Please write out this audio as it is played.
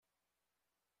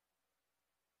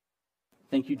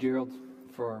Thank you, Gerald,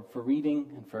 for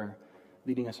reading and for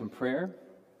leading us in prayer.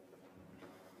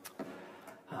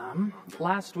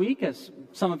 Last week, as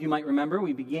some of you might remember,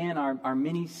 we began our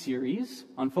mini-series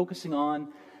on focusing on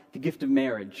the gift of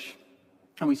marriage.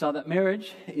 And we saw that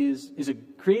marriage is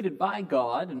created by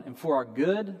God and for our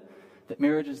good, that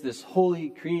marriage is this holy,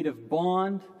 creative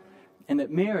bond, and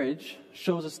that marriage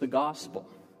shows us the gospel.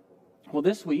 Well,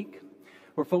 this week,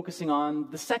 we're focusing on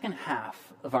the second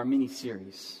half of our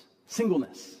mini-series,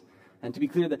 singleness. And to be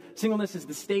clear, that singleness is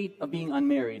the state of being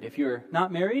unmarried. If you're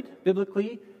not married,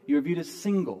 biblically, you're viewed as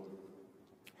single.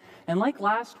 And like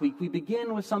last week, we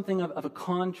begin with something of a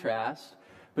contrast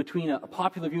between a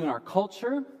popular view in our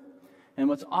culture and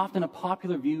what's often a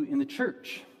popular view in the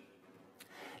church.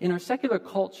 In our secular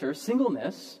culture,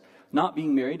 singleness, not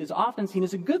being married, is often seen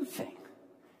as a good thing.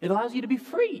 It allows you to be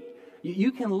free.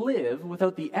 You can live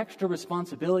without the extra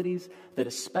responsibilities that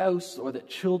a spouse or that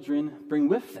children bring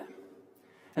with them.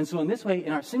 And so in this way,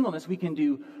 in our singleness, I can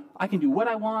do what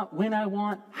I want, when I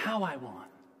want, how I want.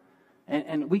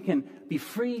 And we can be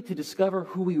free to discover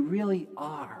who we really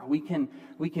are. We can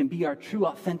be our true,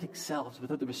 authentic selves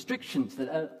without the restrictions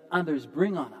that others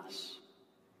bring on us.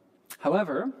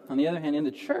 However, on the other hand, in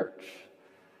the church,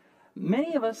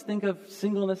 many of us think of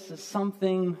singleness as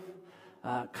something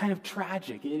kind of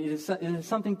tragic. It is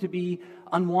something to be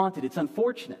unwanted. It's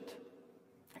unfortunate.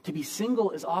 To be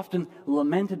single is often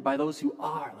lamented by those who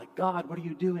are. Like, God, what are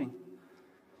you doing?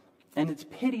 And it's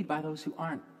pitied by those who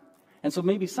aren't. And so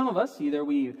maybe some of us, either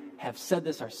we have said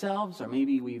this ourselves, or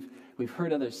maybe we've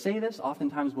heard others say this,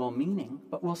 oftentimes well-meaning,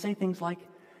 but we'll say things like,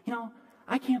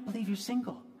 I can't believe you're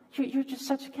single. You're just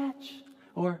such a catch.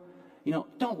 Or,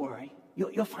 don't worry,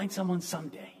 you'll find someone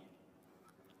someday.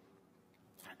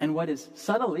 And what is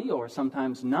subtly, or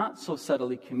sometimes not so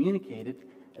subtly communicated,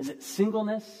 is that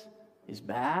singleness is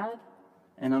bad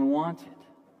and unwanted.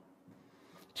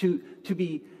 To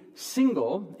be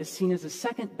single is seen as the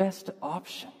second best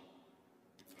option.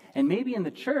 And maybe in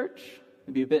the church,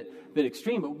 it'd be a bit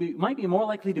extreme, but we might be more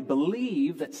likely to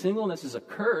believe that singleness is a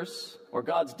curse or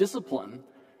God's discipline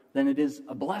than it is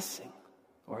a blessing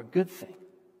or a good thing.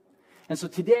 And so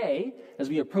today, as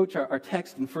we approach our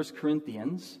text in 1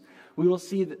 Corinthians, we will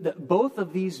see that both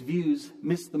of these views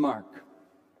miss the mark.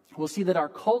 We'll see that our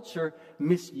culture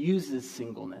misuses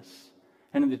singleness.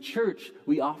 And in the church,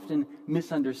 we often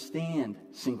misunderstand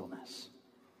singleness.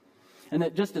 And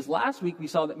that just as last week we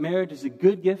saw that marriage is a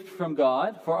good gift from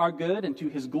God for our good and to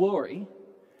His glory,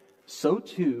 so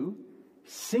too,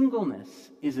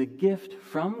 singleness is a gift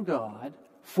from God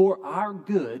for our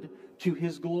good to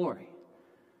His glory.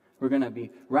 We're going to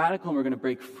be radical and we're going to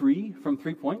break free from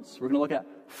 3 points. We're going to look at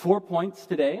 4 points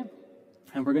today.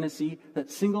 And we're going to see that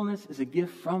singleness is a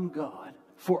gift from God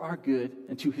for our good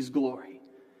and to His glory.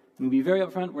 And to be very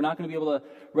upfront, we're not going to be able to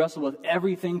wrestle with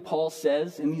everything Paul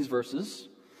says in these verses.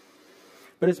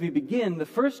 But as we begin, the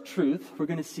first truth we're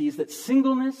going to see is that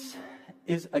singleness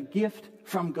is a gift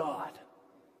from God.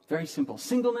 Very simple.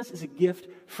 Singleness is a gift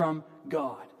from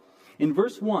God. In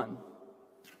verse 1,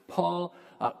 Paul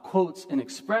quotes an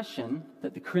expression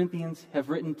that the Corinthians have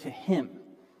written to him.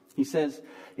 He says,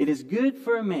 "It is good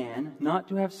for a man not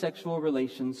to have sexual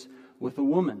relations with a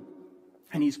woman."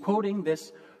 And he's quoting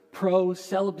this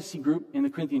pro-celibacy group in the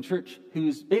Corinthian church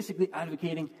who's basically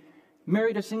advocating,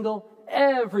 married or single,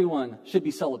 everyone should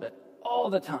be celibate all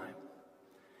the time.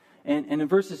 And in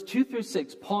verses 2 through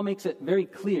 6, Paul makes it very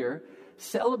clear,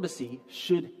 celibacy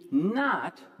should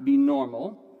not be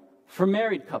normal for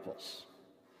married couples.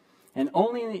 And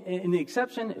only in the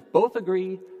exception, if both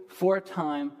agree for a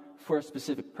time, for a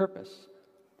specific purpose,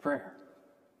 prayer.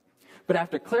 But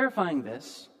after clarifying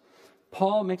this,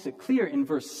 Paul makes it clear in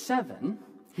verse 7,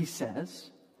 he says,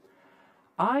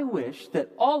 "I wish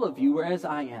that all of you were as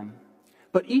I am,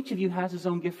 but each of you has his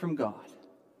own gift from God.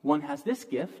 One has this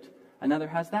gift, another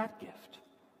has that gift."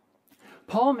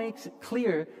 Paul makes it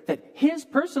clear that his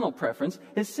personal preference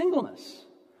is singleness.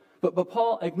 But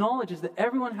Paul acknowledges that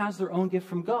everyone has their own gift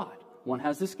from God. One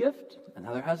has this gift,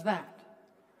 another has that.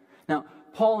 Now,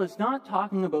 Paul is not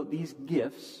talking about these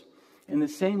gifts in the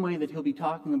same way that he'll be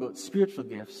talking about spiritual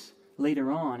gifts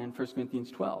later on in 1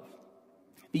 Corinthians 12.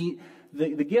 The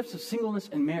gifts of singleness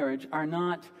and marriage are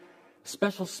not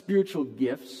special spiritual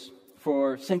gifts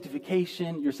for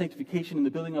sanctification, your sanctification in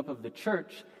the building up of the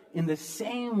church, in the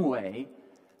same way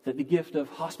that the gift of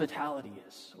hospitality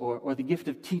is, or the gift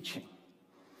of teaching.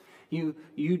 You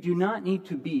do not need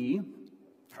to be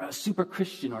a super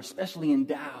Christian or specially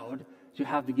endowed to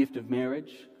have the gift of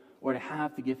marriage or to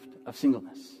have the gift of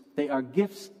singleness. They are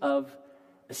gifts of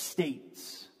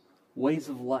estates, ways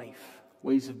of life,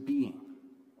 ways of being.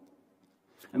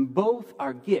 And both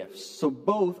are gifts, so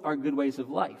both are good ways of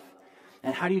life.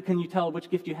 And can you tell which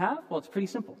gift you have? Well, it's pretty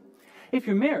simple. If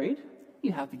you're married,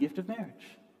 you have the gift of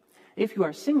marriage. If you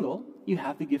are single, you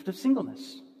have the gift of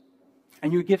singleness.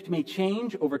 And your gift may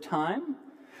change over time.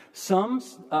 Some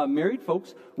married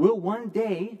folks will one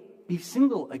day be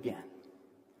single again.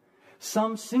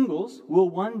 Some singles will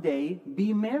one day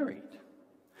be married.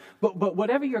 But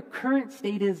whatever your current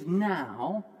state is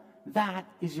now, that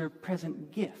is your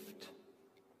present gift.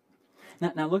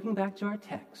 Now looking back to our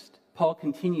text, Paul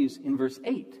continues in verse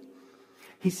 8.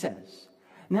 He says,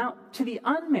 "Now to the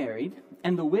unmarried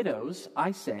and the widows,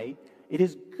 I say, it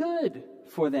is good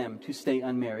for them to stay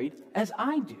unmarried, as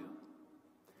I do.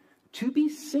 To be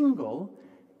single,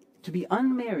 to be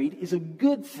unmarried is a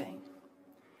good thing."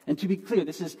 And to be clear,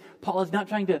 Paul is not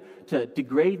trying to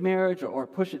degrade marriage or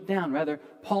push it down. Rather,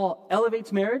 Paul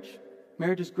elevates marriage.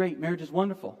 Marriage is great. Marriage is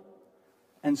wonderful.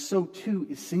 And so too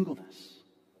is singleness.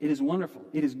 It is wonderful.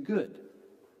 It is good.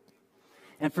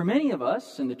 And for many of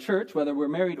us in the church, whether we're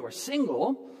married or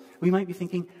single, we might be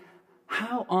thinking,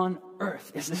 how on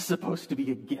earth is this supposed to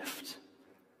be a gift?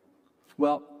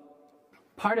 Well,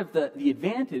 part of the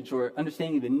advantage or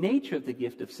understanding the nature of the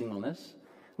gift of singleness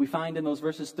we find in those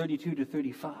verses 32 to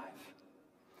 35.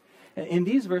 In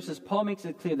these verses, Paul makes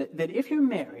it clear that if you're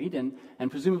married and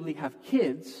presumably have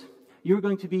kids, you're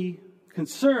going to be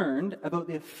concerned about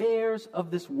the affairs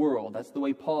of this world. That's the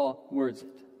way Paul words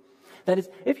it. That is,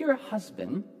 if you're a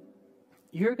husband,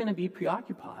 you're going to be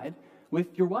preoccupied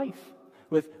with your wife,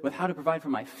 with how to provide for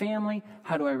my family,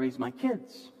 how do I raise my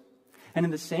kids. And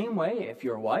in the same way, if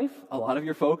you're a wife, a lot of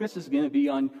your focus is going to be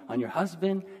on your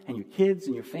husband and your kids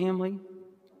and your family.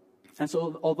 And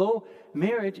so although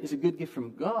marriage is a good gift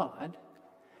from God,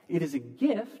 it is a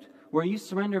gift where you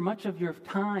surrender much of your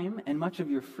time and much of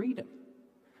your freedom.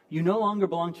 You no longer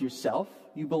belong to yourself,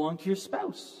 you belong to your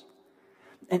spouse.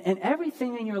 And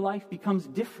everything in your life becomes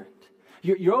different.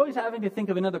 You're always having to think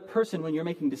of another person when you're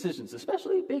making decisions,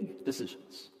 especially big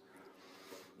decisions.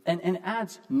 And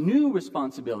adds new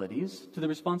responsibilities to the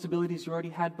responsibilities you already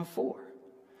had before.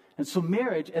 And so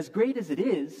marriage, as great as it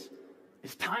is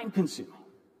time-consuming.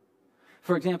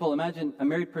 For example, imagine a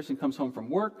married person comes home from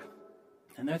work,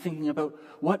 and they're thinking about,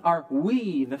 what are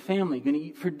we, the family, going to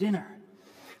eat for dinner?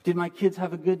 Did my kids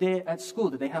have a good day at school?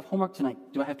 Did they have homework tonight?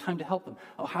 Do I have time to help them?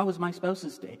 Oh, how was my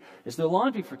spouse's day? Is there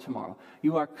laundry for tomorrow?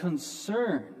 You are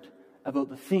concerned about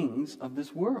the things of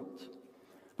this world.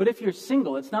 But if you're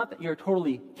single, it's not that you're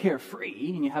totally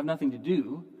carefree and you have nothing to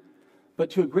do,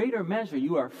 but to a greater measure,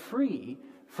 you are free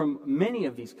from many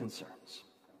of these concerns.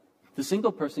 The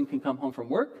single person can come home from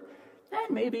work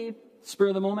and maybe, spur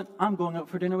of the moment, I'm going out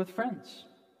for dinner with friends.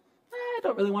 I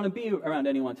don't really want to be around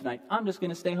anyone tonight. I'm just going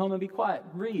to stay home and be quiet,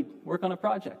 read, work on a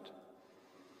project.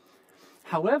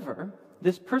 However,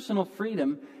 this personal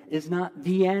freedom is not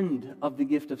the end of the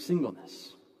gift of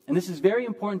singleness. And this is very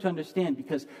important to understand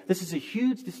because this is a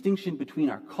huge distinction between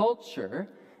our culture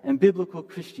and biblical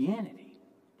Christianity.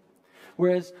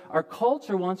 Whereas our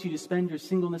culture wants you to spend your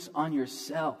singleness on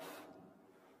yourself,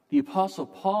 the Apostle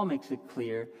Paul makes it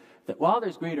clear that while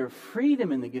there's greater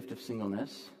freedom in the gift of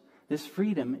singleness, this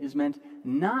freedom is meant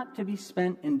not to be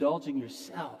spent indulging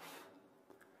yourself,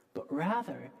 but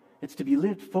rather it's to be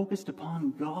lived focused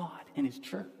upon God and His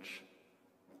church.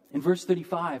 In verse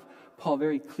 35, Paul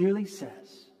very clearly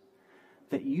says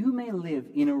that you may live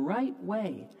in a right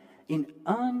way in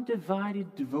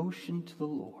undivided devotion to the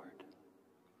Lord.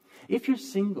 If you're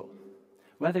single,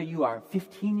 whether you are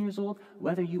 15 years old,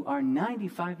 whether you are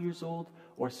 95 years old,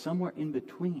 or somewhere in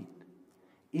between,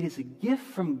 it is a gift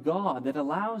from God that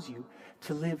allows you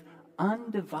to live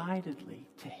undividedly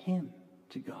to Him,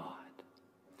 to God.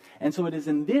 And so it is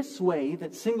in this way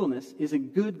that singleness is a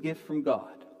good gift from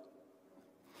God.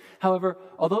 However,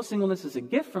 although singleness is a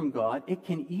gift from God, it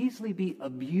can easily be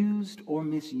abused or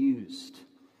misused.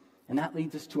 And that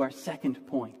leads us to our second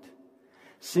point.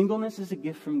 Singleness is a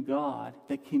gift from God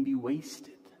that can be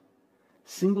wasted.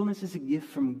 Singleness is a gift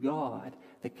from God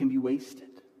that can be wasted.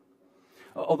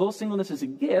 Although singleness is a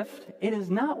gift, it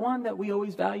is not one that we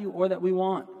always value or that we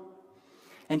want.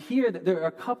 And here, there are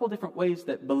a couple different ways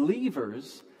that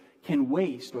believers can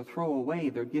waste or throw away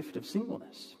their gift of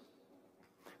singleness.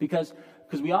 Because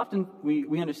we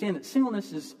understand that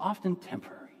singleness is often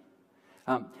temporary.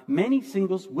 Many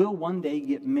singles will one day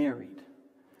get married.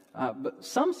 But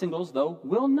some singles, though,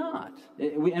 will not.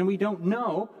 And we don't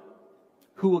know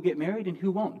who will get married and who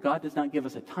won't. God does not give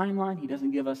us a timeline. He doesn't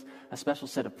give us a special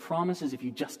set of promises. If you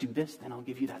just do this, then I'll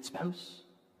give you that spouse.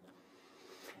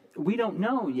 We don't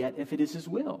know yet if it is His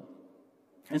will.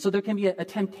 And so there can be a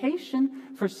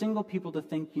temptation for single people to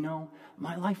think,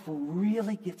 my life will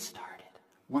really get started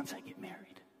once I get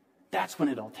married. that's when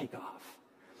it'll take off.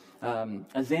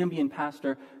 A Zambian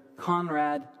pastor,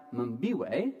 Conrad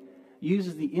Mumbiwe,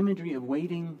 uses the imagery of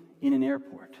waiting in an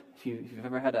airport. If you've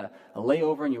ever had a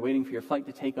layover and you're waiting for your flight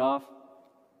to take off,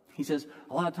 he says,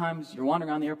 a lot of times you're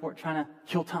wandering around the airport trying to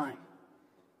kill time,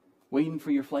 waiting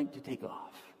for your flight to take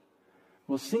off.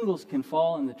 Well, singles can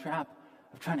fall in the trap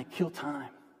of trying to kill time,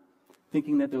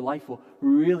 thinking that their life will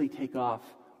really take off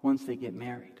once they get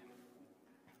married.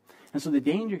 And so the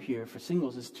danger here for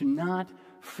singles is to not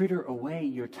fritter away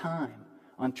your time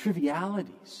on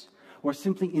trivialities or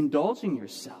simply indulging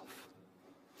yourself.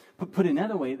 But put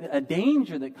another way, a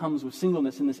danger that comes with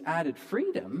singleness and this added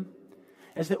freedom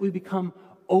is that we become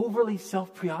overly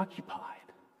self-preoccupied.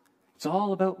 It's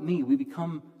all about me. We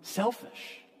become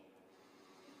selfish.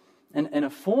 And a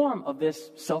form of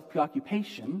this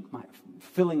self-preoccupation,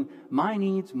 fulfilling my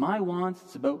needs, my wants,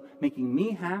 it's about making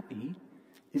me happy,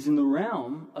 is in the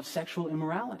realm of sexual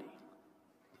immorality.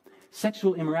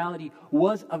 Sexual immorality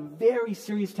was a very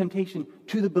serious temptation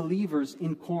to the believers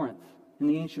in Corinth, in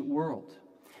the ancient world.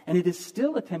 And it is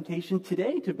still a temptation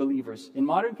today to believers in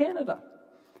modern Canada.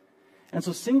 And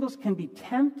so singles can be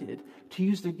tempted to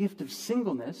use their gift of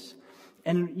singleness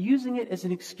and using it as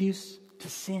an excuse to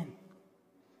sin,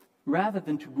 rather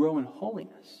than to grow in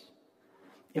holiness.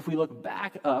 If we look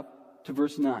back up to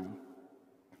verse 9,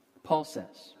 Paul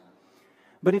says,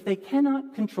 "But if they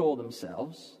cannot control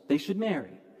themselves, they should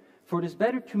marry, for it is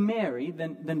better to marry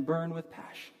than burn with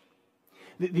passion."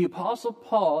 The Apostle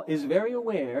Paul is very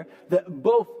aware that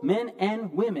both men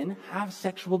and women have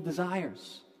sexual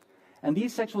desires. And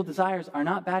these sexual desires are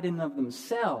not bad in and of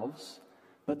themselves,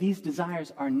 but these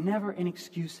desires are never an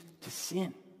excuse to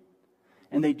sin.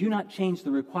 And they do not change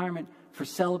the requirement for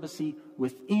celibacy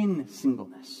within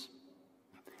singleness.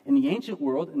 In the ancient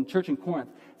world, in the church in Corinth,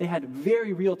 they had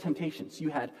very real temptations. You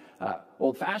had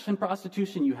old-fashioned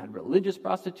prostitution, you had religious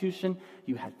prostitution,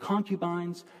 you had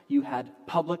concubines, you had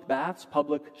public baths,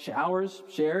 public showers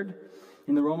shared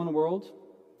in the Roman world.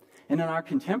 And in our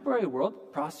contemporary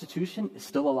world, prostitution is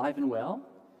still alive and well.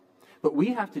 But we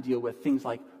have to deal with things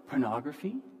like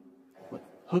pornography, with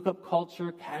hookup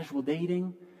culture, casual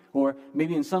dating, or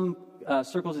maybe in some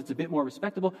circles it's a bit more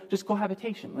respectable, just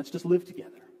cohabitation. Let's just live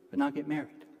together, but not get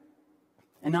married.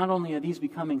 And not only are these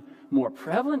becoming more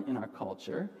prevalent in our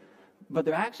culture, but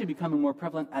they're actually becoming more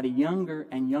prevalent at a younger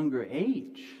and younger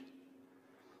age.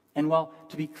 And while,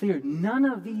 to be clear, none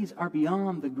of these are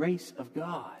beyond the grace of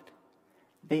God,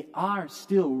 they are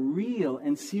still real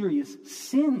and serious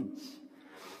sins.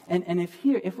 And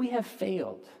if we have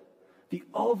failed, the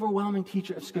overwhelming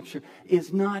teacher of Scripture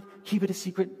is not keep it a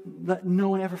secret, let no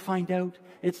one ever find out.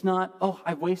 It's not,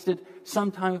 I've wasted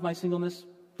some time with my singleness,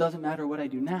 doesn't matter what I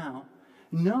do now.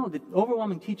 No, the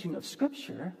overwhelming teaching of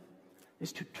Scripture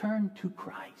is to turn to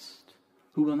Christ,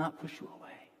 who will not push you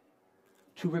away,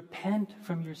 to repent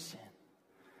from your sin,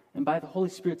 and by the Holy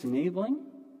Spirit's enabling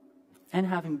and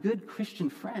having good Christian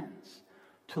friends,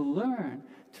 to learn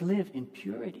to live in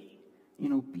purity,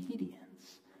 in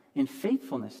obedience, in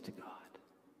faithfulness to God.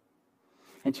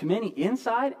 And to many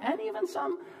inside, and even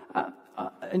some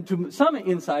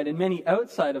inside and many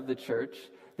outside of the church,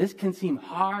 this can seem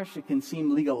harsh, it can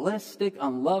seem legalistic,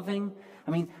 unloving.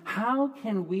 I mean, how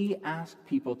can we ask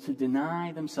people to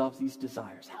deny themselves these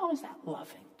desires? How is that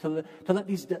loving, to let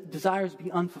these desires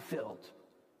be unfulfilled?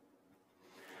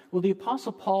 Well, the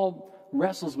Apostle Paul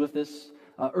wrestles with this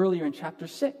earlier in chapter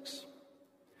 6.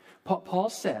 Paul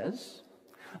says,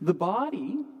 the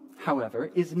body, however,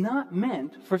 is not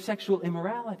meant for sexual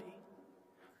immorality,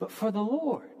 but for the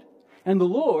Lord, and the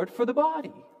Lord for the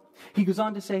body. He goes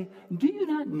on to say, do you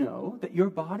not know that your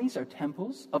bodies are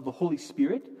temples of the Holy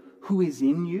Spirit who is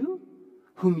in you,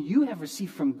 whom you have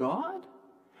received from God?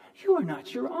 You are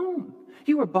not your own.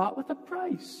 You were bought with a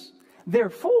price.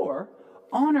 Therefore,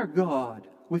 honor God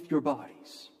with your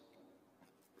bodies.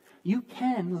 You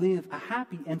can live a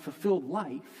happy and fulfilled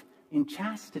life in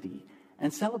chastity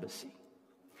and celibacy.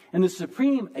 And the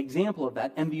supreme example of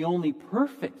that, and the only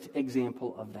perfect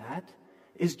example of that,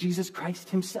 is Jesus Christ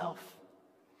himself.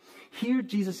 Here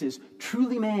Jesus is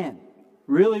truly man,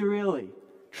 really,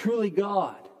 truly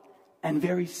God, and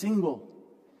very single.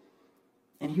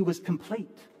 And he was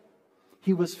complete.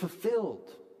 He was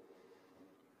fulfilled.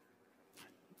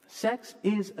 Sex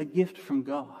is a gift from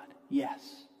God,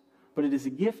 yes, but it is a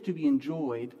gift to be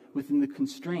enjoyed within the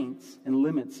constraints and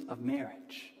limits of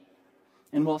marriage.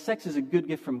 And while sex is a good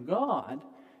gift from God,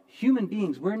 human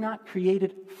beings, we're not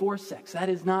created for sex. That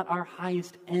is not our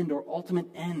highest end or ultimate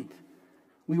end.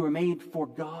 We were made for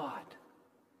God.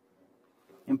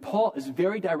 And Paul is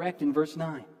very direct in verse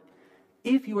 9.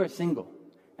 If you are single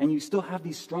and you still have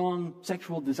these strong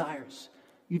sexual desires,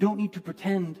 You don't need to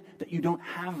pretend that you don't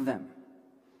have them.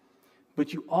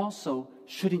 But you also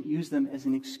shouldn't use them as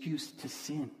an excuse to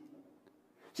sin.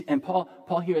 See, and Paul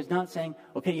here is not saying,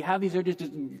 okay, you have these urges,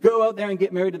 just go out there and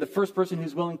get married to the first person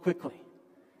who's willing quickly.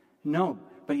 No,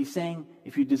 but he's saying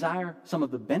if you desire some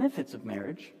of the benefits of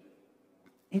marriage,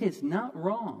 it is not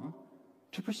wrong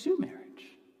to pursue marriage.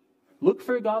 Look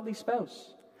for a godly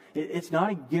spouse. It's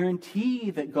not a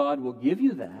guarantee that God will give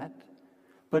you that,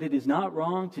 but it is not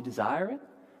wrong to desire it.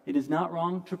 It is not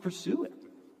wrong to pursue it.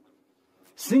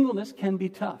 Singleness can be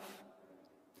tough.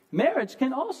 Marriage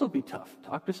can also be tough.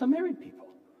 Talk to some married people.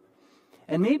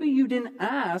 And maybe you didn't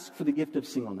ask for the gift of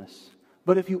singleness,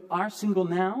 but if you are single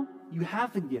now, you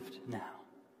have the gift now.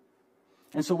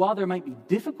 And so while there might be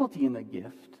difficulty in the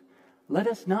gift, let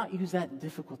us not use that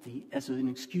difficulty as an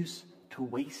excuse to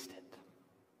waste it.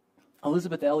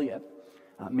 Elizabeth Elliot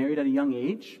married at a young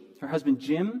age. Her husband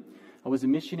Jim was a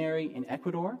missionary in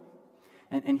Ecuador,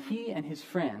 and he and his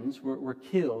friends were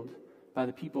killed by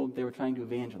the people they were trying to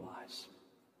evangelize.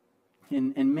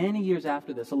 And many years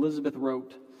after this, Elizabeth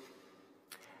wrote,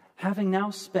 "Having now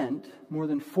spent more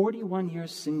than 41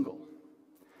 years single,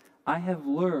 I have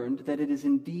learned that it is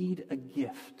indeed a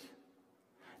gift,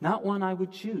 not one I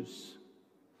would choose,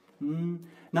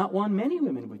 not one many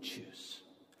women would choose.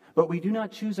 But we do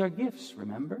not choose our gifts,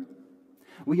 remember?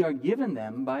 We are given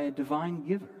them by a divine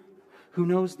giver who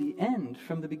knows the end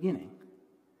from the beginning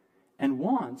and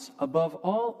wants, above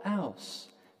all else,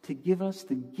 to give us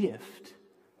the gift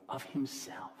of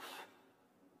himself."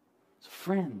 So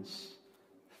friends,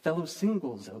 fellow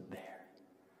singles out there,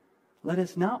 let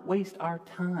us not waste our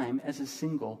time as a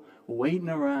single waiting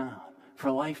around for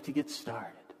life to get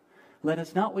started. Let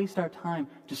us not waste our time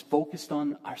just focused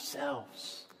on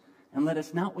ourselves. And let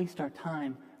us not waste our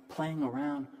time playing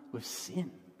around with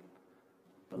sin.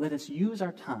 But let us use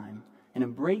our time and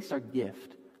embrace our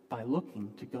gift by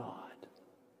looking to God.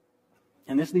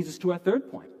 And this leads us to our third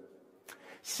point.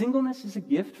 Singleness is a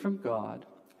gift from God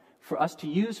for us to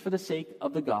use for the sake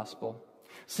of the gospel.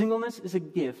 Singleness is a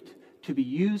gift to be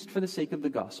used for the sake of the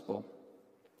gospel.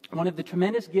 One of the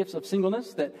tremendous gifts of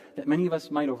singleness that many of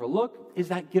us might overlook is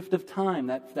that gift of time,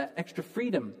 that extra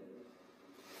freedom.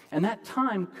 And that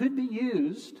time could be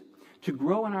used to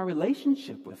grow in our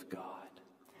relationship with God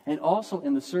and also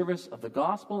in the service of the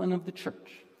gospel and of the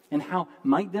church. And how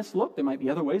might this look? There might be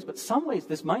other ways, but some ways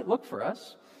this might look for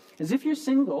us is if you're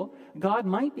single, God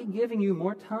might be giving you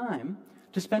more time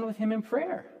to spend with him in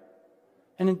prayer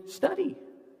and in study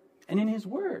and in his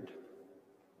word.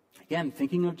 Again,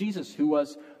 thinking of Jesus, who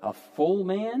was a full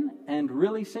man and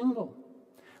really single.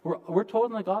 We're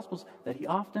told in the Gospels that he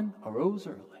often arose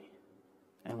early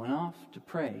and went off to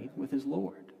pray with his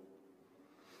Lord.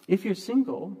 If you're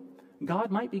single, God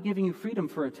might be giving you freedom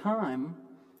for a time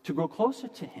to grow closer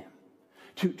to him,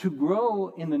 to grow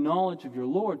in the knowledge of your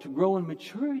Lord, to grow in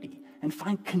maturity and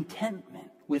find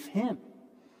contentment with him.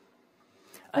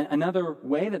 Another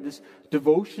way that this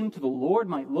devotion to the Lord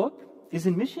might look is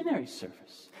in missionary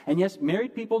service. And yes,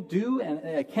 married people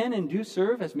can and do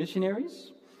serve as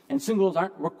missionaries, and singles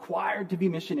aren't required to be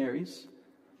missionaries.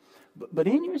 But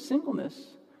in your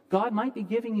singleness, God might be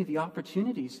giving you the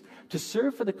opportunities to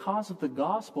serve for the cause of the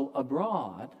gospel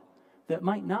abroad that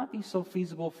might not be so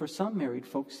feasible for some married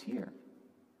folks here.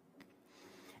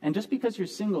 And just because you're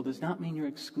single does not mean you're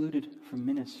excluded from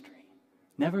ministry.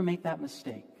 Never make that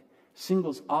mistake.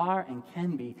 Singles are and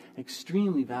can be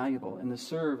extremely valuable in the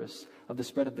service of the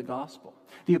spread of the gospel.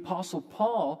 The Apostle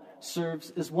Paul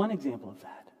serves as one example of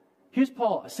that. Here's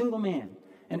Paul, a single man.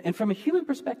 And from a human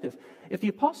perspective, if the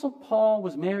Apostle Paul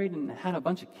was married and had a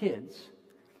bunch of kids,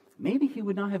 maybe he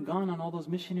would not have gone on all those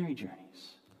missionary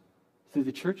journeys through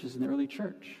the churches in the early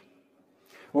church.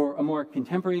 Or a more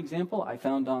contemporary example I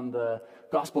found on the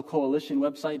Gospel Coalition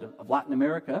website of Latin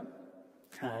America.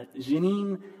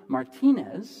 Janine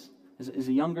Martinez is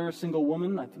a younger single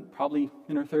woman, I think probably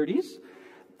in her 30s,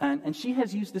 and she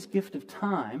has used this gift of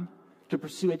time to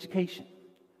pursue education.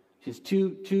 She has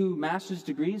two master's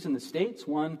degrees in the States,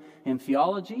 one in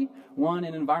theology, one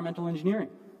in environmental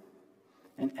engineering.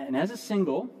 And as a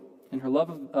single, in her love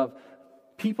of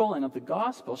people and of the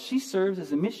gospel, she serves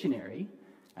as a missionary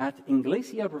at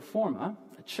Iglesia Reforma,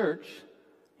 a church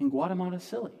in Guatemala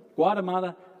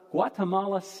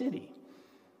City.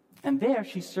 And there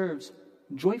she serves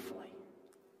joyfully,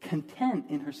 content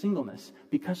in her singleness,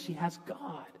 because she has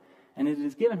God. And it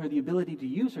has given her the ability to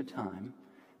use her time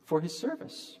for his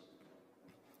service.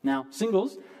 Now,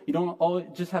 singles, you don't all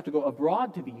just have to go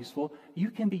abroad to be useful. You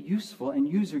can be useful and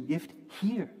use your gift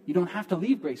here. You don't have to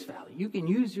leave Grace Valley. You can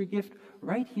use your gift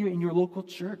right here in your local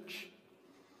church.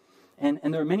 And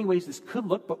there are many ways this could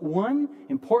look, but one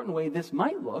important way this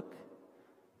might look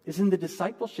is in the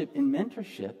discipleship and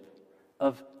mentorship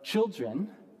of children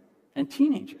and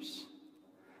teenagers.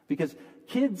 Because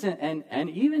kids and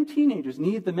even teenagers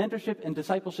need the mentorship and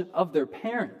discipleship of their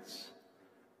parents.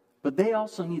 But they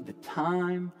also need the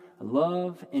time,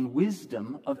 love, and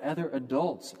wisdom of other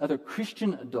adults, other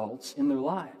Christian adults in their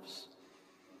lives.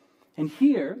 And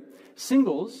here,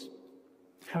 singles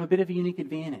have a bit of a unique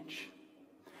advantage.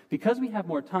 Because we have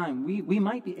more time, we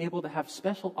might be able to have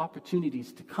special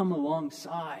opportunities to come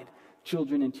alongside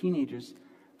children and teenagers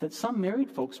that some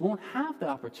married folks won't have the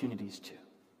opportunities to.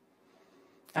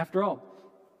 After all,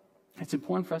 it's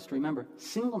important for us to remember,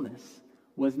 singleness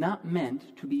was not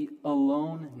meant to be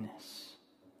aloneness.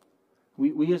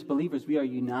 We as believers, we are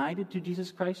united to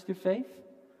Jesus Christ through faith,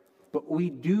 but we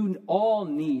do all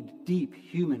need deep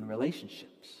human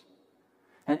relationships.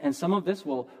 And some of this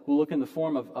will look in the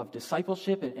form of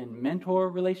discipleship and mentor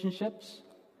relationships.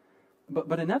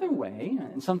 But another way,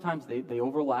 and sometimes they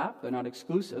overlap, they're not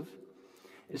exclusive,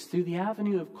 is through the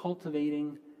avenue of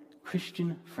cultivating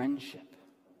Christian friendship.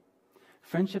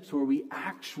 Friendships where we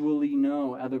actually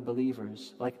know other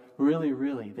believers, like really,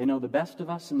 really. They know the best of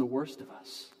us and the worst of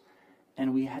us.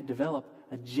 And we develop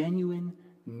a genuine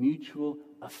mutual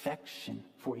affection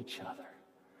for each other.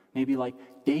 Maybe like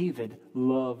David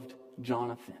loved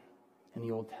Jonathan in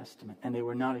the Old Testament, and they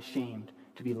were not ashamed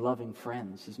to be loving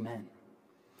friends as men.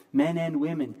 Men and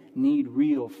women need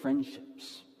real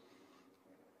friendships.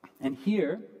 And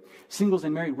here, singles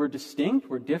and married, we're distinct,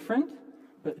 we're different,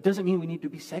 but it doesn't mean we need to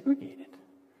be segregated.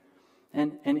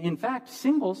 And in fact,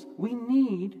 singles, we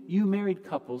need you married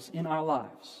couples in our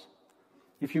lives.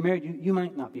 If you're married, you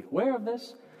might not be aware of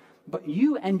this, but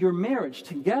you and your marriage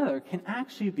together can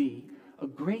actually be a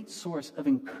great source of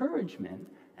encouragement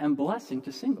and blessing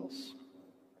to singles.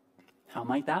 How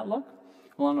might that look?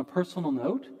 Well, on a personal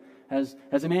note, as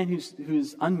a man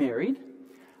who's unmarried,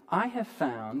 I have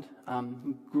found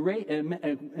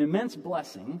immense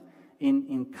blessing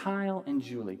in Kyle and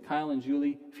Julie. Kyle and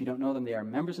Julie, if you don't know them, they are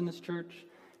members in this church,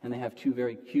 and they have two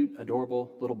very cute,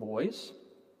 adorable little boys.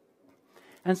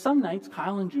 And some nights,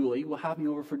 Kyle and Julie will have me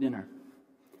over for dinner,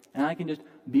 and I can just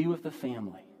be with the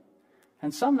family.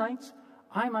 And some nights,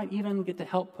 I might even get to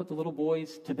help put the little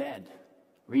boys to bed,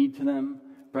 read to them,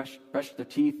 brush their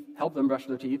teeth, help them brush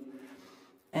their teeth.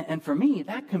 And for me,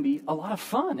 that can be a lot of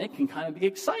fun. It can kind of be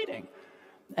exciting.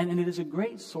 And it is a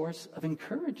great source of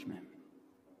encouragement.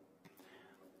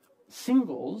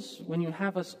 Singles, when you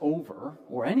have us over,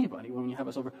 or anybody when you have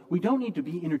us over, we don't need to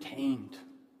be entertained.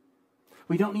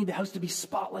 We don't need the house to be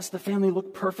spotless, the family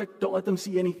look perfect, don't let them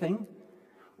see anything.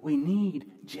 We need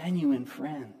genuine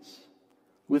friends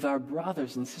with our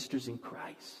brothers and sisters in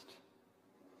Christ.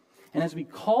 And as we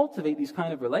cultivate these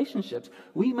kind of relationships,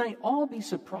 we might all be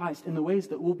surprised in the ways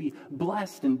that we'll be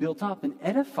blessed and built up and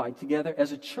edified together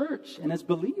as a church and as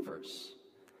believers.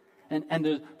 And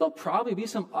there'll probably be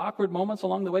some awkward moments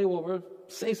along the way where we'll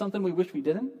say something we wish we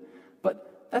didn't.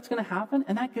 But that's going to happen,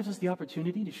 and that gives us the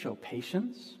opportunity to show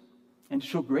patience and to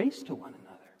show grace to one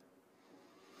another.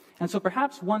 And so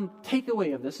perhaps one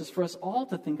takeaway of this is for us all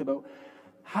to think about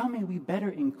how may we better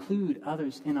include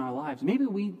others in our lives. Maybe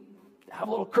we have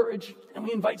a little courage and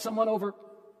we invite someone over.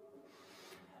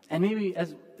 And maybe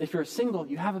if you're single,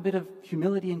 you have a bit of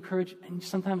humility and courage, and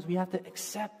sometimes we have to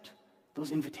accept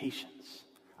those invitations.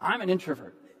 I'm an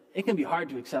introvert. It can be hard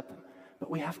to accept them,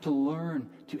 but we have to learn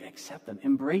to accept them,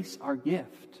 embrace our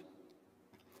gift.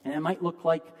 And it might look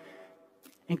like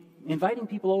inviting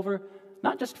people over,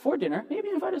 not just for dinner, maybe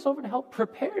invite us over to help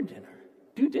prepare dinner,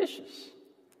 do dishes.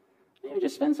 Maybe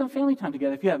just spend some family time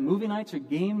together. If you have movie nights or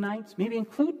game nights, maybe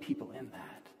include people in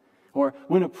that. Or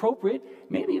when appropriate,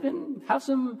 maybe even have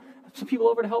some people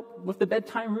over to help with the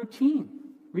bedtime routine.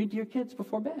 Read to your kids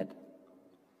before bed.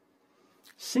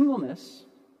 Singleness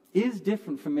is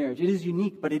different from marriage. It is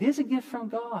unique, but it is a gift from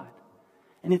God.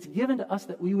 And it's given to us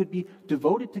that we would be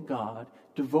devoted to God,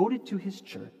 devoted to His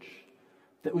church,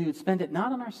 that we would spend it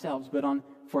not on ourselves, but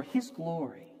for His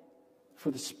glory, for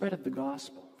the spread of the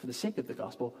gospel, for the sake of the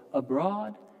gospel,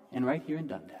 abroad and right here in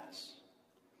Dundas.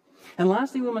 And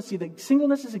lastly, we must see that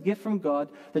singleness is a gift from God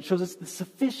that shows us the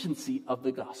sufficiency of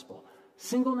the gospel.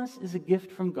 Singleness is a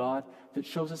gift from God that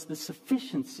shows us the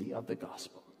sufficiency of the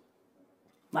gospel.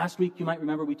 Last week, you might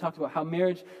remember, we talked about how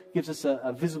marriage gives us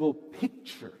a visible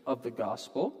picture of the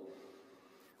gospel.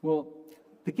 Well,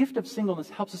 the gift of singleness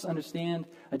helps us understand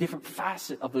a different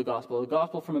facet of the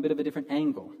gospel from a bit of a different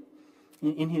angle.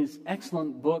 In his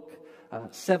excellent book,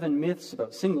 7 Myths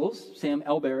About Singles, Sam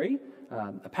Elberry,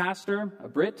 a pastor, a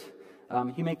Brit,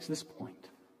 he makes this point.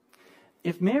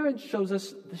 If marriage shows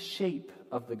us the shape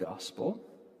of the gospel,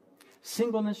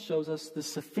 singleness shows us the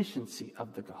sufficiency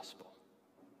of the gospel.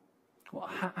 Well,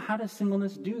 how does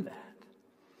singleness do that?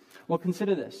 Well,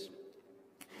 consider this.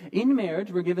 In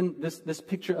marriage, we're given this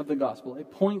picture of the gospel.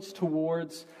 It points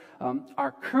towards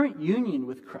our current union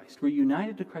with Christ. We're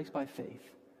united to Christ by faith.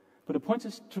 But it points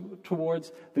us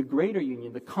towards the greater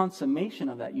union, the consummation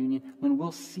of that union, when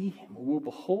we'll see him, or we'll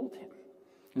behold him.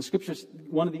 In Scripture,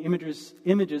 one of the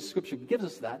images Scripture gives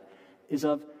us that is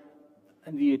of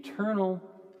the eternal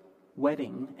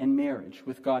wedding and marriage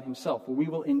with God himself, where we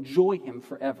will enjoy him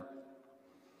forever.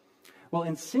 Well,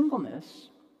 in singleness,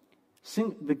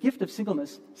 the gift of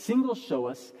singleness, singles show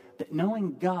us that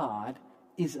knowing God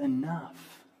is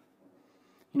enough.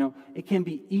 You know, it can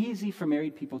be easy for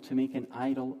married people to make an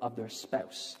idol of their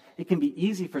spouse. It can be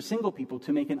easy for single people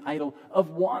to make an idol of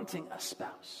wanting a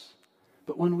spouse.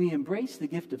 But when we embrace the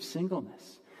gift of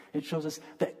singleness, it shows us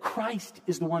that Christ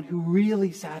is the one who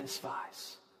really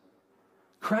satisfies.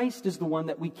 Christ is the one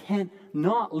that we can't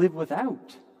not live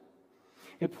without.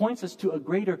 It points us to a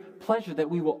greater pleasure that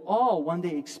we will all one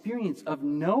day experience of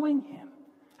knowing him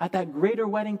at that greater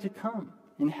wedding to come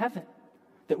in heaven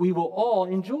that we will all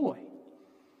enjoy.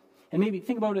 And maybe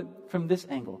think about it from this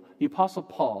angle. The Apostle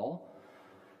Paul,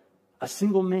 a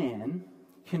single man,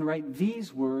 can write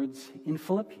these words in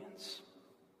Philippians.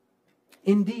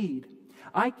 Indeed,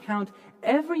 I count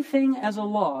everything as a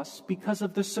loss because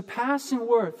of the surpassing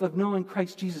worth of knowing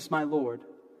Christ Jesus my Lord.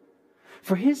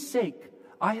 For his sake,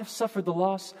 I have suffered the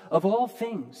loss of all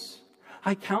things.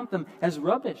 I count them as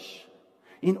rubbish,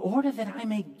 in order that I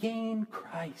may gain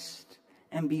Christ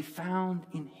and be found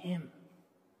in him.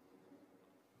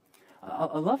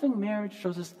 A loving marriage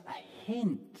shows us a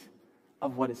hint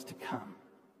of what is to come.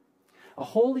 A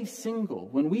holy single,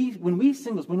 when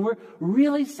we're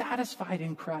really satisfied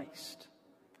in Christ,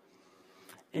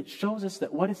 it shows us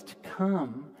that what is to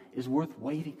come is worth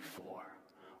waiting for.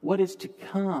 What is to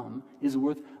come is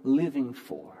worth living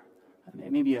for.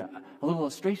 Maybe a little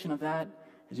illustration of that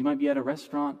is you might be at a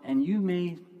restaurant and you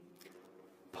may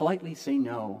politely say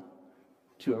no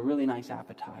to a really nice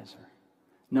appetizer,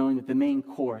 knowing that the main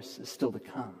course is still to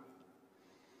come.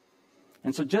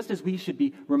 And so just as we should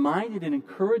be reminded and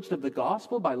encouraged of the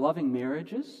gospel by loving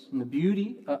marriages and the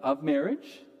beauty of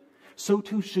marriage, so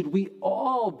too should we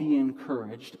all be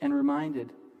encouraged and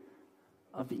reminded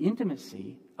of the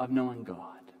intimacy of knowing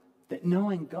God. That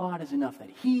knowing God is enough, that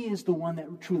he is the one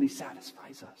that truly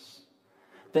satisfies us.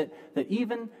 That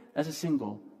even as a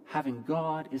single, having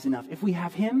God is enough. If we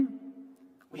have him,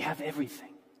 we have everything.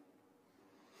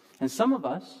 And some of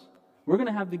us, we're going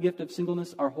to have the gift of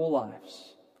singleness our whole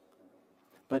lives.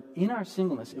 But in our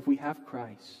singleness, if we have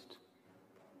Christ,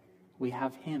 we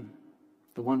have him,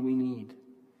 the one we need.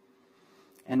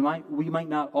 And we might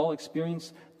not all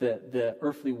experience the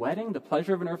earthly wedding, the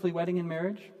pleasure of an earthly wedding in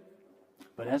marriage,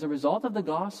 but as a result of the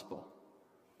gospel,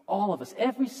 all of us,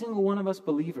 every single one of us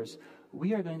believers,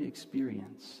 we are going to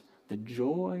experience the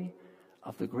joy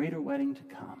of the greater wedding to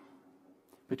come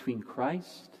between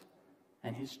Christ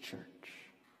and his church.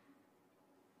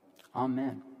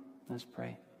 Amen. Let's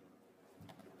pray.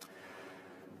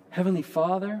 Heavenly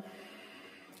Father,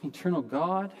 eternal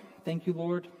God, thank you,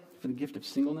 Lord, for the gift of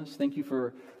singleness. Thank you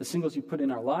for the singles you put in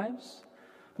our lives.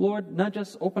 Lord, not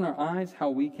just open our eyes how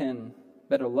we can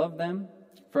better love them.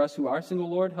 For us who are single,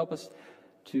 Lord, help us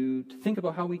to think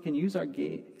about how we can use our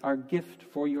gift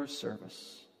for your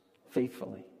service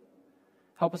faithfully.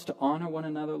 Help us to honor one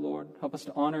another, Lord. Help us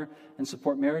to honor and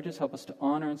support marriages. Help us to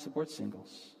honor and support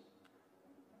singles.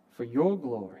 For your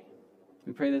glory.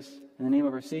 We pray this in the name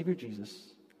of our Savior,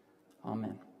 Jesus.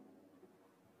 Amen.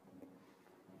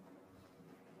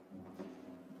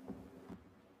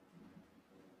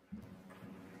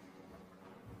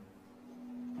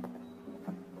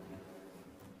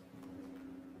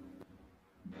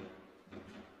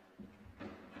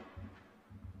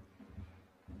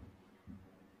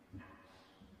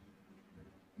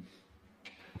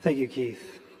 Thank you,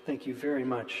 Keith. Thank you very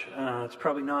much. It's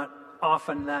probably not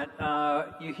often that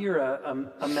you hear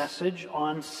a message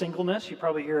on singleness. You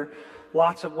probably hear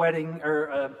lots of wedding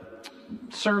or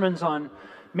sermons on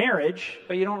marriage,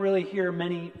 but you don't really hear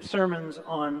many sermons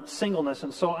on singleness.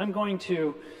 And so I'm going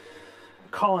to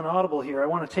call an audible here. I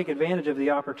want to take advantage of the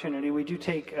opportunity. We do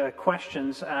take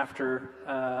questions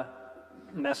after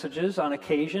messages on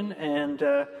occasion, and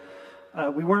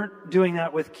we weren't doing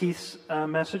that with Keith's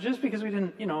messages because we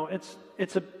didn't,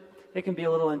 it can be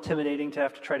a little intimidating to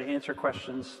have to try to answer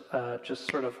questions just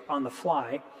sort of on the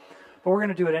fly. But we're going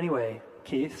to do it anyway,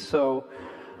 Keith. So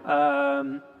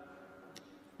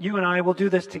you and I will do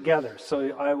this together.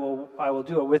 So I will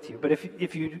do it with you. But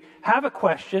if you have a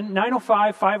question,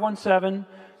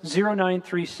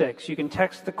 905-517-0936. You can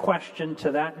text the question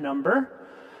to that number.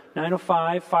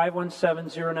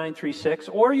 905-517-0936.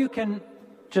 Or you can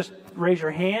just raise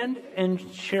your hand and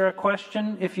share a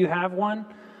question if you have one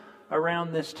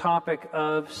around this topic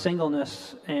of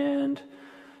singleness and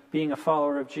being a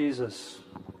follower of Jesus.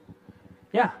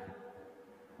 Yeah.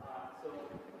 So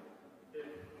if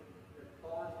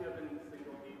Paul has given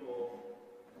single people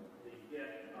the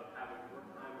gift of having more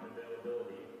time and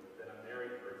availability than a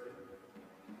married person,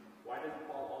 why does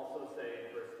Paul also say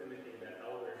in 1 Timothy that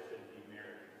elders should be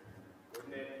married?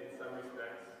 Wouldn't it, in some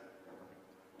respects,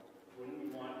 wouldn't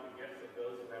we want the gifts of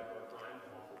those who have more time to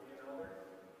also be an elder?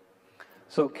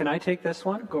 So can I take this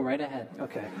one? Go right ahead.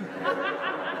 Okay.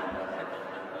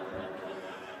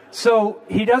 So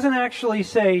he doesn't actually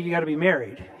say you got to be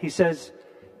married. He says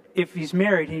if he's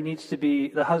married, he needs to be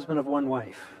the husband of one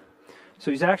wife.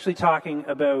 So he's actually talking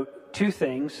about two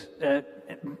things.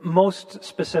 Most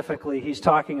specifically, he's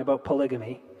talking about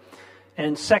polygamy.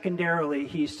 And secondarily,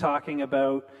 he's talking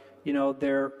about,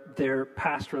 their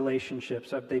past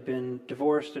relationships. Have they been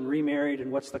divorced and remarried,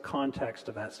 and what's the context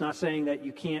of that? It's not saying that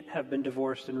you can't have been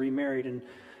divorced and remarried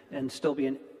and still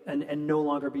be and no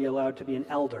longer be allowed to be an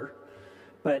elder.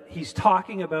 But he's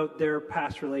talking about their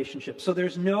past relationships. So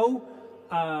there's no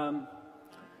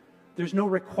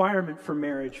requirement for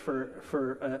marriage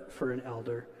for an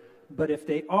elder. But if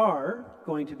they are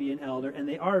going to be an elder and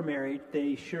they are married,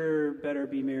 they sure better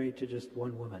be married to just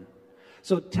one woman.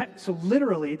 So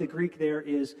literally, the Greek there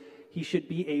is he should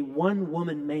be a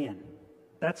one-woman man.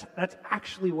 That's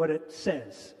actually what it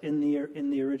says in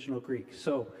the original Greek.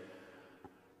 So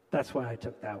that's why I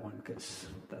took that one, because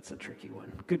that's a tricky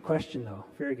one. Good question, though.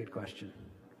 Very good question.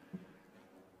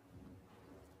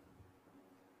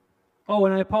 Oh,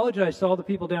 and I apologize to all the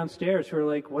people downstairs who are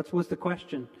like, what was the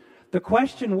question? The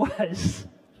question was,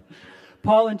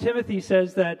 Paul in Timothy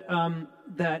says that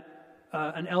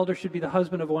an elder should be the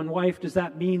husband of one wife. Does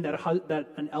that mean that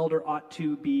an elder ought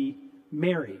to be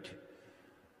married?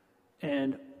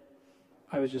 And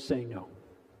I was just saying no.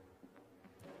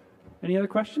 Any other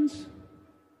questions?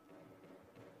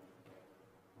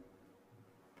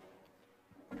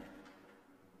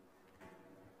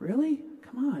 Really?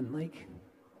 Come on,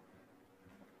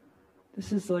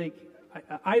 this is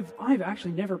I've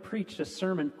actually never preached a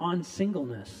sermon on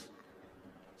singleness.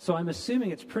 So I'm assuming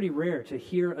it's pretty rare to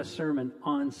hear a sermon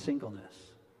on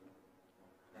singleness.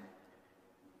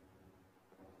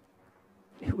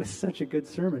 It was such a good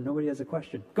sermon. Nobody has a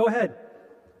question. Go ahead.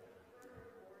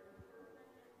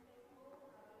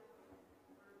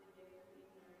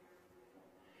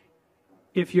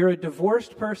 If you're a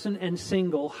divorced person and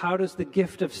single, how does the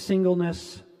gift of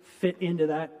singleness fit into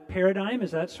that paradigm?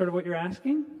 Is that sort of what you're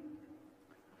asking?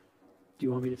 Do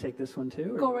you want me to take this one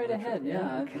too? Go right ahead,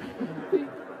 yeah. Okay.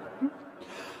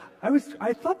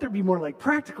 I thought there'd be more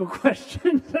practical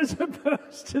questions as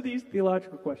opposed to these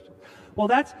theological questions. Well,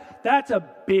 that's a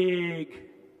big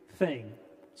thing.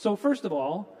 So first of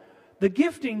all, the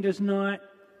gifting does not...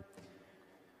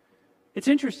 It's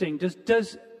interesting.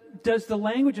 Does the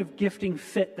language of gifting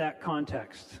fit that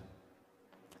context?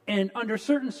 And under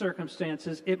certain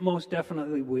circumstances, it most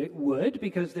definitely would,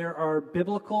 because there are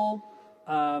biblically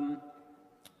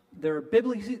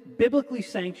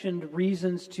sanctioned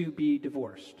reasons to be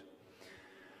divorced.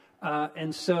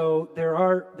 And so there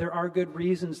are good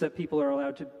reasons that people are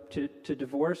allowed to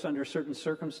divorce under certain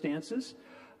circumstances.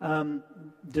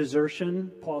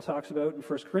 Desertion, Paul talks about in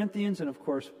 1 Corinthians, and of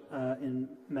course in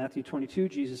Matthew 22,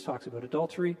 Jesus talks about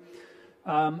adultery.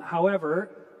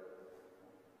 However,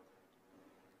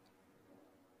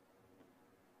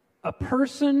 a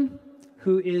person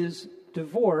who is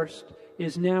divorced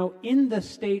is now in the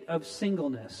state of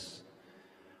singleness.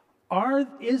 Are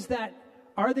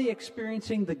they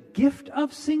experiencing the gift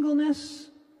of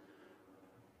singleness?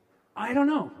 I don't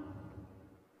know.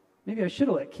 Maybe I should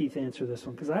have let Keith answer this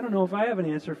one, because I don't know if I have an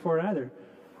answer for it either.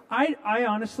 I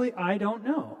honestly, I don't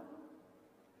know.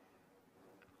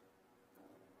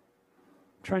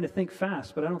 I'm trying to think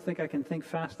fast, but I don't think I can think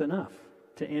fast enough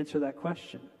to answer that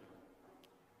question.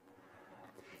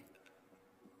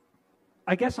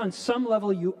 I guess on some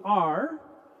level you are,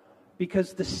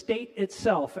 because the state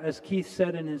itself, as Keith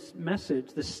said in his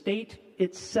message, the state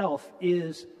itself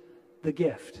is the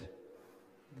gift.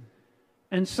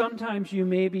 And sometimes you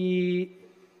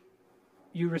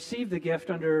receive the gift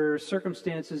under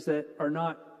circumstances that are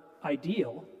not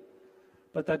ideal,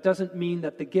 but that doesn't mean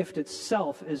that the gift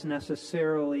itself is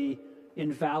necessarily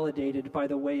invalidated by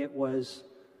the way it was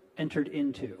entered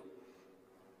into.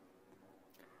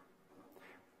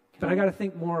 But I got to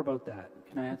think more about that.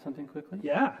 Can I add something quickly?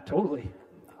 Yeah, totally.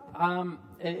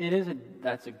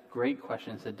 That's a great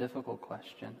question. It's a difficult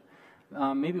question.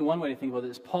 maybe one way to think about it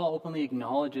is Paul openly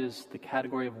acknowledges the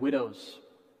category of widows,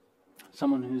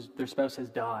 someone their spouse has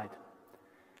died.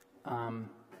 Can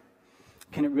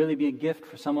it really be a gift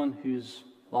for someone who's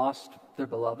lost their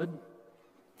beloved?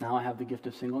 Now I have the gift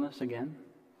of singleness again.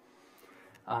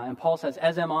 And Paul says,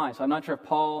 as am I. So I'm not sure if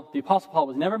the Apostle Paul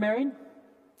was never married.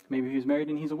 Maybe he was married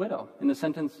and he's a widow. In the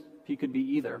sentence, he could be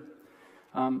either.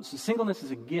 So singleness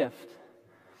is a gift.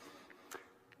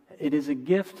 It is a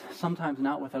gift sometimes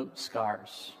not without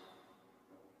scars,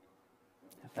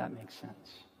 if that makes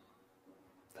sense.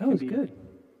 That was good.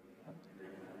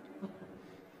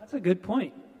 That's a good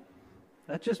point.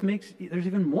 That just makes, there's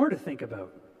even more to think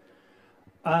about.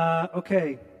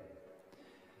 Okay.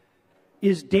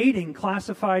 Is dating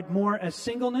classified more as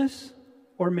singleness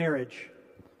or marriage?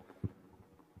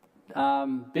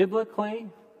 Biblically,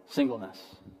 singleness.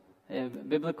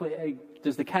 Biblically,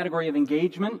 there's the category of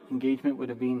engagement. Engagement would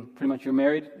have been pretty much you're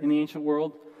married in the ancient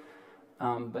world.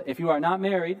 But if you are not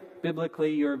married,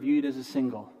 biblically, you're viewed as a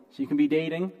single. So you can be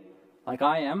dating, like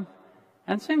I am,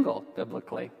 and single,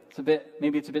 biblically.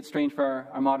 Maybe it's a bit strange for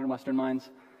our modern Western minds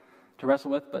to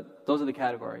wrestle with, but those are the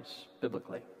categories,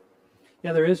 biblically.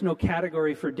 Yeah, there is no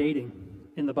category for dating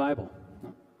in the Bible.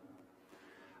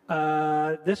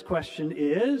 This question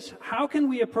is, how can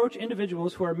we approach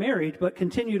individuals who are married but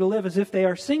continue to live as if they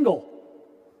are single?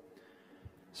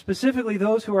 Specifically,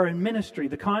 those who are in ministry.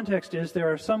 The context is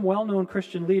there are some well-known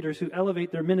Christian leaders who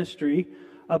elevate their ministry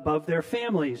above their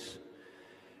families.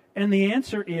 And the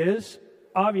answer is,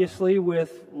 obviously,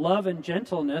 with love and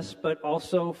gentleness, but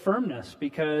also firmness,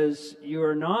 because you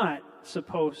are not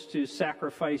supposed to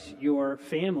sacrifice your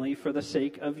family for the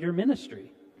sake of your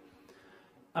ministry.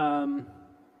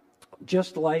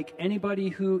 Just like anybody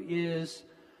who is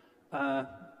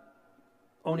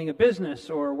owning a business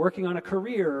or working on a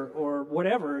career or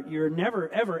whatever, you're never,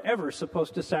 ever, ever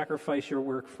supposed to sacrifice your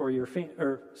work for your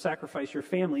sacrifice your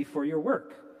family for your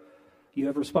work. You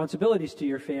have responsibilities to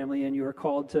your family, and you are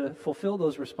called to fulfill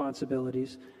those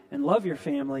responsibilities and love your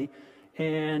family.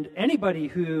 And anybody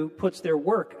who puts their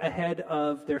work ahead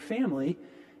of their family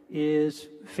is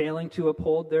failing to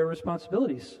uphold their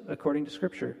responsibilities according to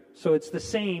Scripture. So it's the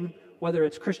same whether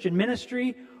it's Christian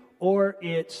ministry or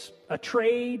it's a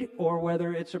trade or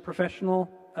whether it's a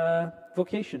professional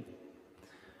vocation.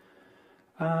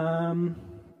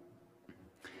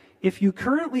 If you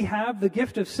currently have the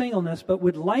gift of singleness but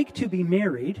would like to be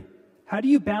married, how do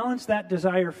you balance that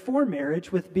desire for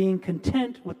marriage with being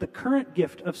content with the current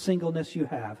gift of singleness you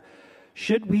have?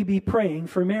 Should we be praying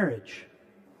for marriage?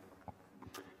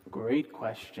 Great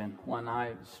question. One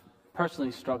I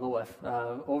personally struggle with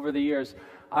over the years.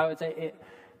 I would say,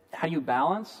 how you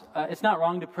balance? It's not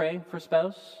wrong to pray for a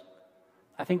spouse.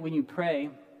 I think when you pray,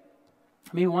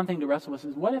 maybe one thing to wrestle with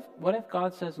is, what if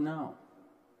God says no?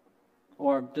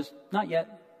 Or just, not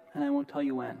yet, and I won't tell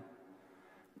you when.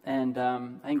 And I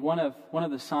think one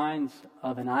of the signs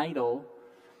of an idol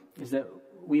is that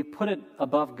we put it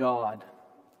above God.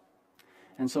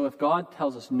 And so if God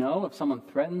tells us no, if someone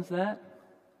threatens that,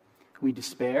 we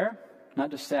despair, not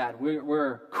just sad,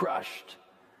 we're crushed.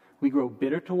 We grow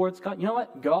bitter towards God. You know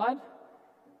what? God,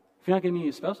 if you're not giving me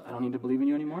a spouse, I don't need to believe in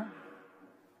you anymore.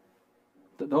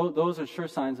 Those are sure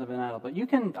signs of an idol. But you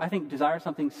can, I think, desire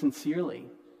something sincerely.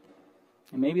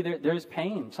 And maybe there's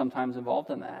pain sometimes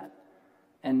involved in that.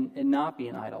 And not be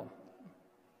an idol.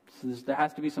 So there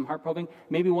has to be some heart probing.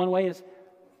 Maybe one way is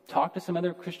talk to some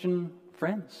other Christian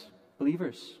friends,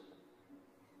 believers.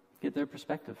 Get their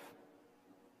perspective.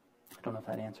 I don't know if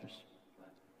that answers.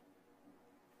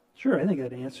 Sure, I think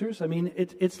that answers. I mean,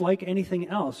 it's like anything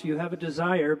else. You have a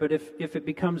desire, but if it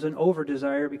becomes an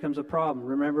over-desire, it becomes a problem.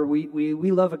 Remember,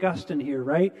 we love Augustine here,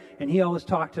 right? And he always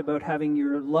talked about having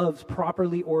your loves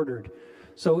properly ordered.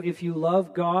 So if you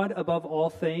love God above all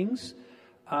things,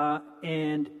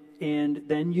 and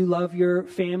then you love your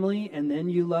family, and then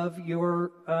you love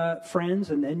your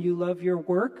friends, and then you love your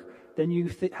work, then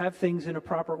you have things in a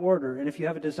proper order. And if you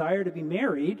have a desire to be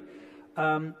married,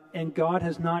 and God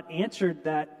has not answered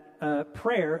that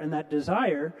prayer and that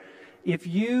desire, if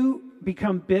you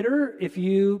become bitter, if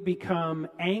you become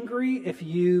angry, if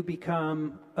you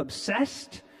become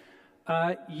obsessed,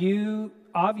 you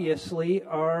obviously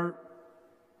are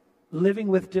living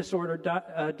with disordered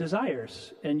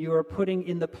desires, and you are putting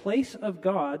in the place of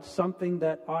God something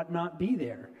that ought not be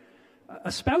there.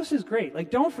 A spouse is great.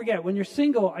 Like, don't forget, when you're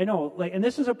single, I know, like, and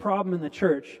this is a problem in the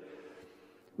church.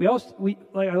 I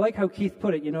like how Keith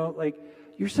put it, like,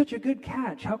 you're such a good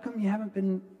catch. How come you haven't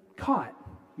been caught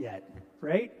yet,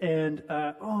 right? And,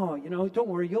 don't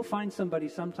worry, you'll find somebody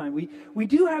sometime. We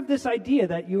do have this idea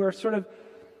that you are sort of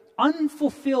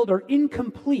unfulfilled or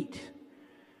incomplete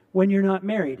when you're not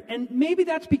married. And maybe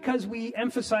that's because we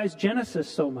emphasize Genesis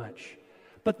so much.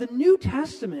 But the New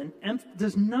Testament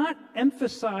does not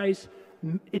emphasize,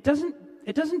 it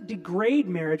doesn't degrade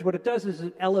marriage. What it does is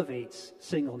it elevates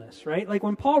singleness, right? Like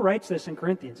when Paul writes this in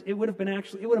Corinthians, it would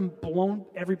have blown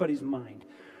everybody's mind.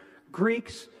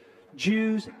 Greeks,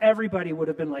 Jews, everybody would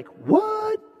have been like,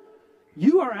 what?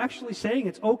 You are actually saying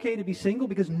it's okay to be single?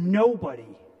 Because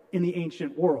nobody in the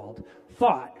ancient world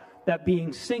thought that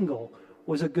being single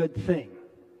was a good thing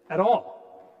at all.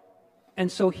 And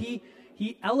so he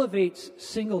elevates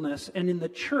singleness, and in the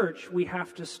church we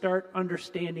have to start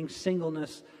understanding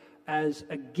singleness as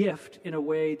a gift in a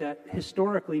way that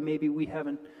historically maybe we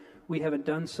haven't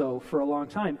done so for a long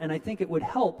time. And I think it would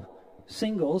help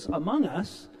singles among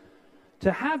us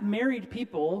to have married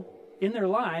people in their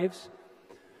lives,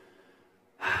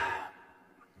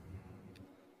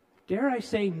 dare I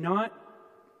say, not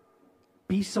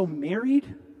be so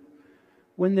married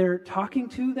when they're talking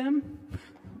to them,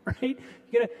 right?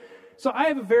 So I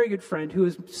have a very good friend who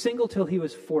was single till he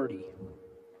was 40.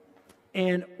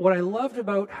 And what I loved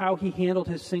about how he handled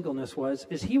his singleness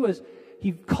is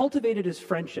he cultivated his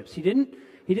friendships. He didn't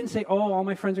say, oh, all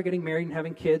my friends are getting married and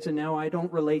having kids, and now I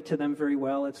don't relate to them very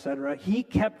well, etc. He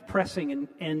kept pressing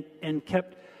and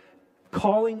kept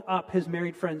calling up his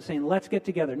married friends saying, let's get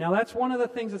together. Now, that's one of the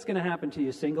things that's going to happen to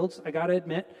you singles, I got to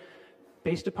admit,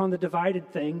 based upon the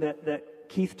divided thing that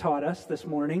Keith taught us this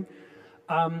morning.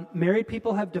 Married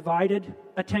people have divided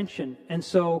attention, and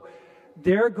so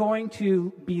they're going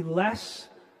to be less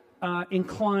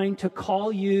inclined to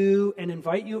call you and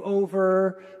invite you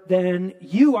over than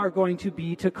you are going to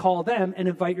be to call them and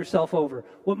invite yourself over.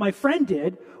 What my friend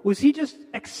did was he just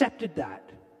accepted that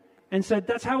and said,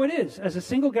 that's how it is. As a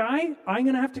single guy, I'm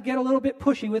going to have to get a little bit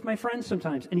pushy with my friends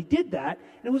sometimes. And he did that,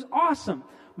 and it was awesome.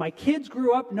 My kids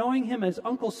grew up knowing him as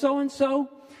Uncle So-and-so,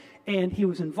 and he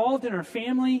was involved in our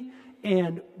family,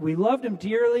 and we loved him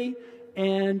dearly.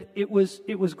 And it was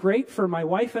great for my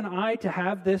wife and I to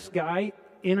have this guy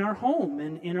in our home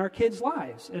and in our kids'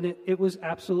 lives. And it was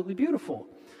absolutely beautiful.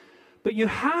 But you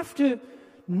have to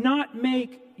not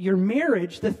make your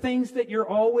marriage the things that you're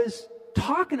always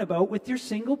talking about with your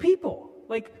single people.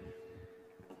 Like,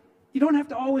 you don't have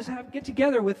to always get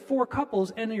together with 4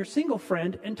 couples and your single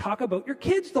friend and talk about your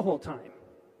kids the whole time.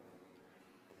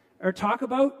 Or talk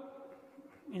about,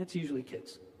 it's usually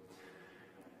kids.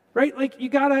 Right? Like you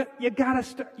gotta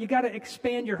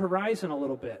expand your horizon a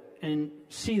little bit and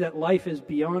see that life is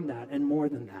beyond that and more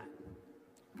than that.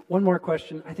 One more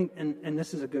question, I think, and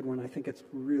this is a good one. I think it's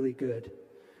really good.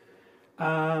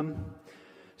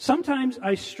 Sometimes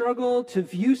I struggle to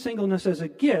view singleness as a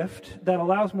gift that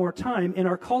allows more time in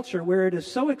our culture where it is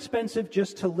so expensive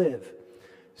just to live.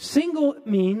 Single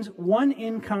means one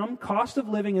income, cost of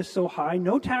living is so high,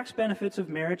 no tax benefits of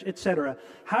marriage, etc.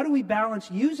 How do we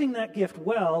balance using that gift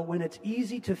well when it's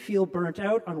easy to feel burnt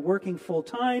out on working full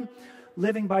time,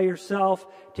 living by yourself,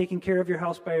 taking care of your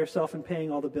house by yourself, and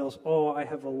paying all the bills? Oh, I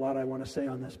have a lot I want to say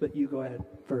on this, but you go ahead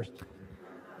first.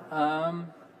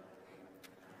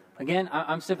 Again,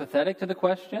 I'm sympathetic to the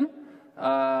question,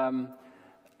 and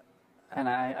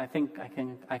I think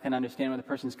I can understand where the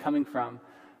person's coming from.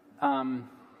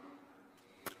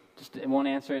 It won't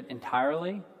answer it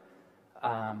entirely,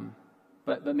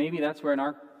 but maybe that's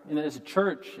where as a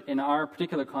church, in our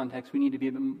particular context, we need to be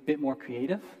a bit more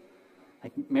creative.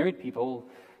 Like married people,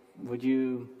 would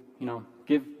you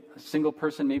give a single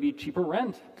person maybe cheaper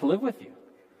rent to live with you?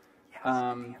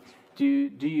 Yes. Do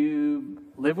you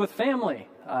live with family?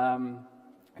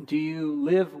 Do you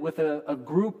live with a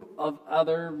group of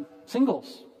other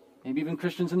singles? Maybe even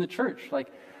Christians in the church.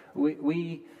 Like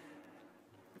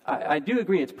I do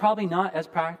agree, it's probably not as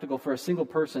practical for a single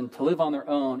person to live on their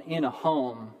own in a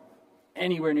home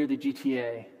anywhere near the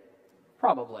GTA.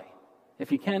 Probably.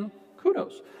 If you can,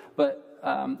 kudos. But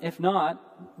if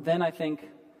not, then I think,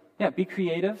 be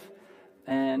creative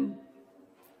and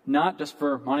not just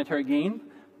for monetary gain,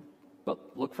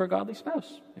 but look for a godly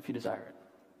spouse if you desire it.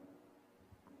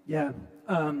 Yeah.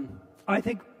 I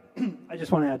think, I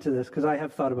just want to add to this because I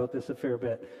have thought about this a fair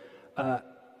bit.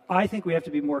 I think we have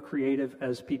to be more creative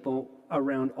as people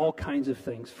around all kinds of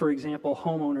things. For example,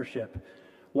 home ownership.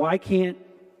 Why can't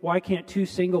 2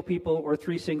 single people or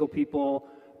 3 single people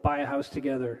buy a house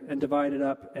together and divide it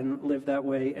up and live that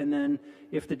way? And then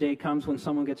if the day comes when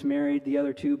someone gets married, the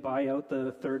other 2 buy out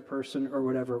the third person or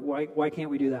whatever. Why can't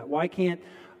we do that? Why can't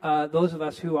those of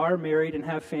us who are married and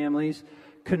have families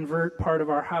convert part of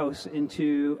our house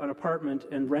into an apartment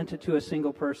and rent it to a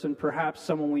single person, perhaps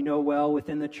someone we know well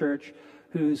within the church,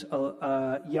 who's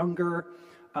younger,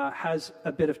 has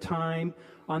a bit of time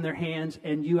on their hands,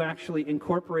 and you actually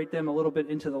incorporate them a little bit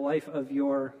into the life of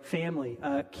your family.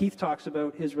 Keith talks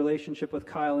about his relationship with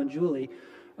Kyle and Julie.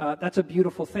 That's a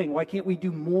beautiful thing. Why can't we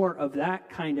do more of that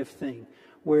kind of thing,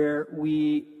 where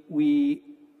we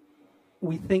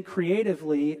think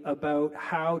creatively about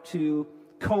how to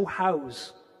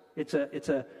co-house? It's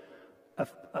a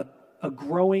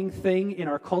growing thing in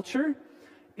our culture,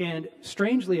 and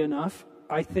strangely enough,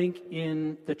 I think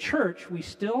in the church we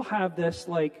still have this,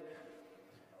 like,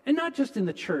 and not just in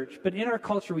the church, but in our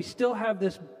culture we still have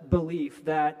this belief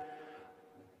that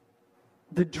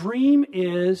the dream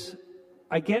is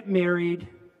I get married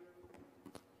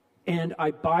and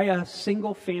I buy a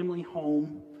single family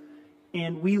home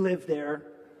and we live there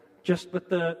just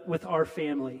with our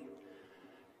family.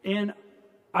 And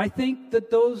I think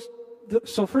that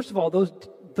so first of all,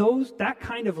 that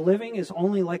kind of living is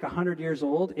only like 100 years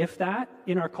old, if that,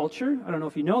 in our culture. I don't know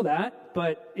if you know that,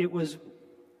 but it was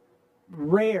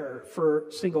rare for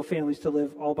single families to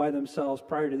live all by themselves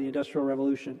prior to the Industrial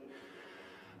Revolution.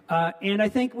 And I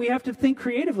think we have to think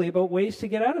creatively about ways to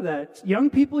get out of that. Young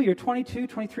people, you're 22,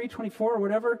 23, 24, or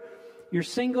whatever, you're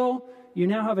single, you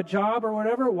now have a job or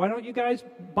whatever, why don't you guys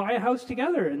buy a house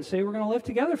together and say we're going to live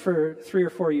together for 3 or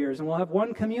 4 years, and we'll have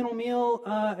one communal meal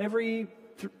we'll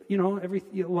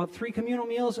have 3 communal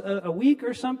meals a week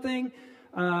or something.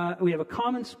 We have a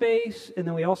common space, and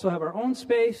then we also have our own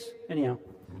space. Anyhow,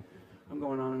 I'm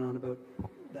going on and on about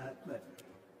that.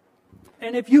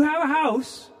 And if you have a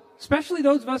house, especially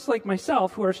those of us like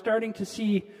myself who are starting to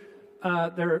see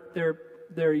their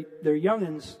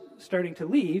youngins starting to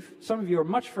leave, some of you are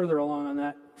much further along on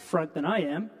that front than I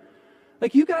am.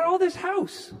 Like, you got all this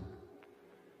house.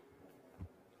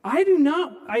 I do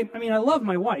not, I mean, I love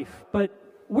my wife, but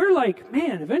we're like,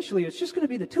 man, eventually it's just going to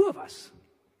be the two of us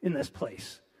in this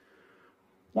place.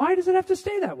 Why does it have to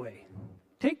stay that way?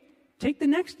 Take the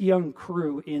next young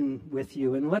crew in with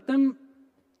you and let them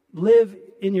live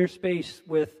in your space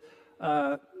with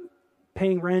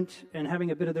paying rent and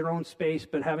having a bit of their own space,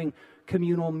 but having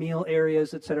communal meal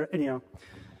areas, etc. Anyhow,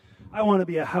 I want to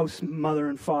be a house mother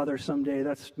and father someday.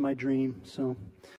 That's my dream. So.